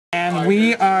And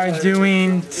we are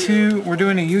doing we're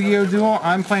doing a Yu-Gi-Oh duel.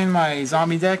 I'm playing my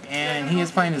zombie deck and he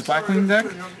is playing his Blackwing deck.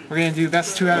 We're going to do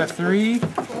best 2 out of 3.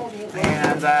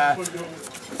 And I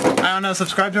don't know,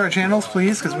 subscribe to our channels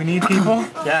please, because we need people.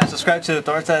 Yeah, subscribe to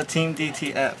Dorta Team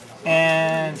DTF.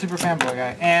 And Super Fanboy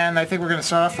Guy. And I think we're going to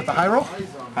start off with the high roll.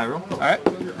 High roll. Alright.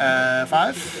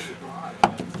 5.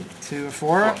 2,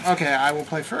 4. Okay, I will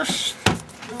play first.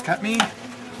 Cut me.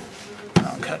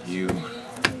 I'll cut you.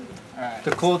 Alright.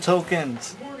 The cool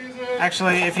tokens.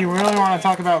 Actually, if you really want to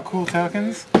talk about cool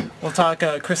tokens, we'll talk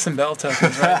Kristen Bell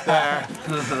tokens right there.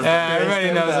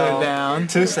 Everybody knows they're down.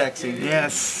 Too sexy.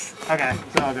 Yes. Okay,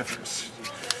 so I'll go first.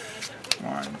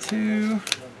 1, 2,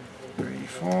 3,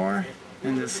 4.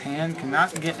 And this hand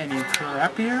cannot get any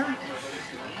crappier.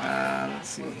 Let's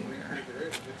see here.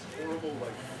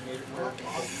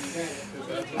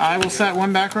 I will set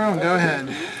 1 back row and go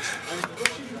ahead.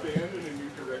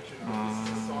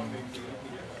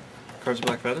 Cards of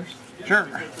Black Feathers? Sure.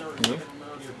 Move?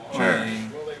 Sure.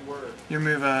 Your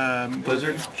move,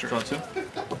 Blizzard? Sure. Draw 2.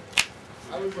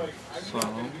 So...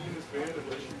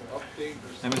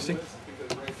 MST?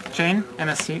 Chain?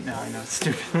 MST? No, I know, it's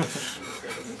stupid.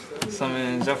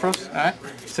 Summon Zephyros? Alright.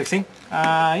 16?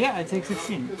 Yeah, I take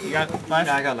 16. You got 5?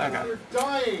 Yeah, I got that.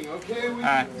 Okay.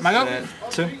 Alright, my go?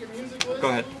 2? Go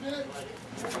ahead.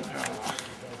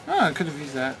 Oh, I could have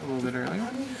used that a little bit earlier.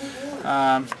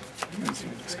 Let me see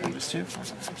what this card is too.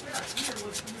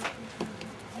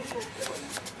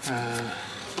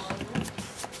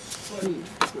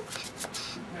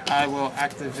 I will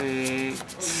activate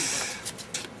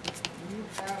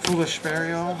Foolish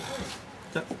Burial.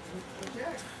 Yep.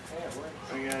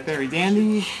 Very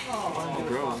dandy. Oh,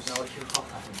 gross.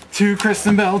 2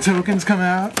 Kristen Bell tokens come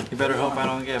out. You better hope I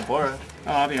don't get Bora.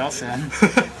 Oh, I'll be all set.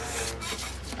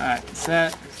 Alright,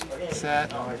 set.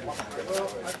 Set.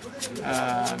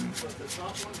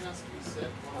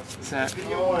 Set.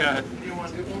 Go ahead.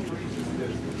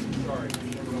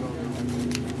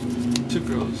 2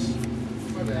 gross.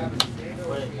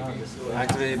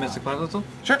 Activate Mystic Elemental?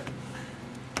 Sure.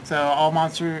 So all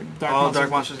dark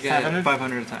monsters get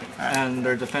 500 attack. Right. And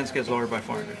their defense gets lowered by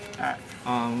 400.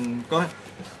 Alright. Go ahead.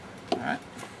 Alright.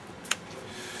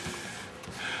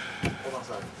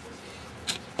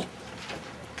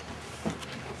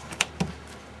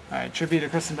 Alright, tribute to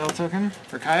Kristen Bell token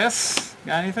for Caius.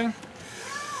 Got anything?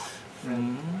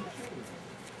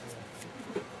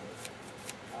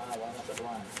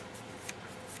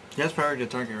 He has priority to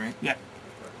target, right? Yeah.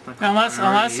 Unless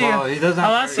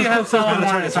you have someone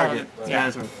more to target.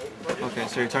 Yeah. Okay,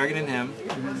 so you're targeting him.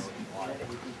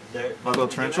 I'll go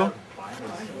torrential.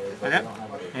 Okay.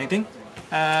 Anything?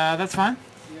 That's fine.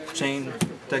 Chain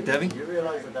deck Devi.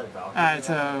 Alright,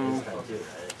 so...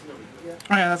 Okay,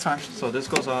 that's fine. So this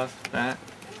goes off. That.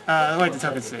 Wait, the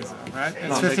token stays though, right? It's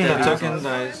No, 15 the token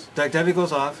dies. Deck Devi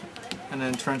goes off, and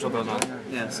then torrential goes off.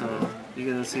 Yeah, so you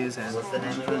get to see his hand.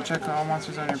 Check all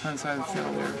monsters on your opponent's side of the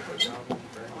field.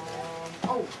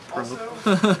 Pro.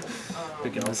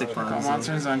 Picking Mystic Check all Bonds.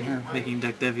 monsters on here. Making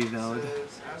deck Devi valid.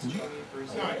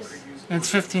 It's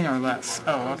 15 or less.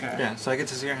 Oh, okay. Yeah, so I get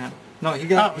to see your hand. No, he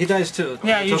dies too.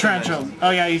 Yeah, you Token torrential. dies.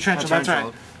 Oh yeah, you torrential. That's right.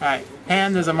 torrentialed. Alright.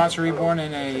 Hand is a monster reborn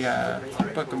in a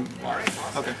book of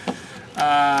life. Okay.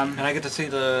 And I get to see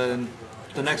the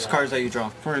next cards that you draw.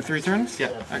 For 3 turns?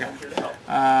 Yeah. Okay.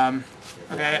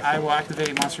 Okay, I will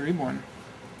activate Monster Reborn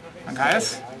on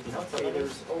Caius.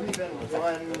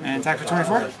 And attack for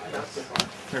 24.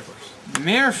 Mirror Force.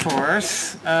 Mirror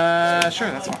Force.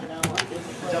 Sure, that's fine.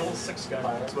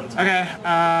 Okay,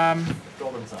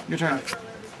 your turn.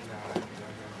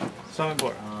 Summon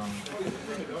Bora.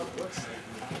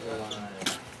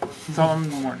 Solemn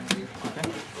Morning. Okay.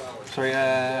 So you're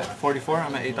at 44,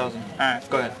 I'm at 8,000. Alright.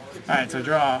 Go ahead. Alright, so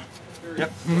draw.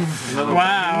 Yep.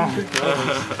 Wow.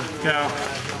 Go.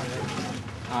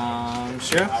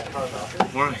 Sheriff?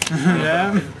 Morning.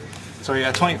 Yeah. So you're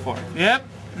at 24. Yep.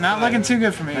 Not looking too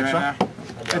good for me right now.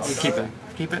 You keep it.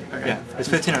 Keep it? Okay. Yeah. It's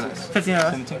 15 or less. 15 or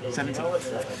less? 17. Go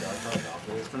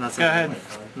ahead.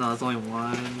 No, that's only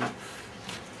one.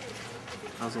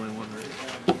 That was only one, right?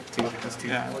 2. That's 2.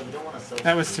 Yeah.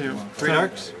 That was 2. 3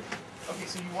 darks?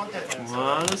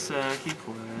 What a sacky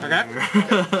player. Okay.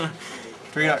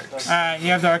 3 darks. Alright,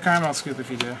 you have Dark Arm, I'll scoop if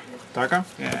you do. Dark Arm?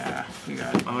 Yeah, you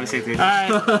got it. I always say 3.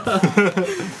 Alright.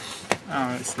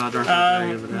 It's not Dark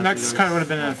Next card would have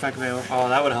been an effect available. Oh,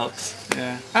 that would have helped.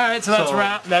 Yeah. Alright, so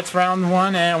that's round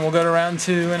 1, and we'll go to round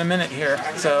 2 in a minute here.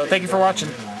 So thank you for watching.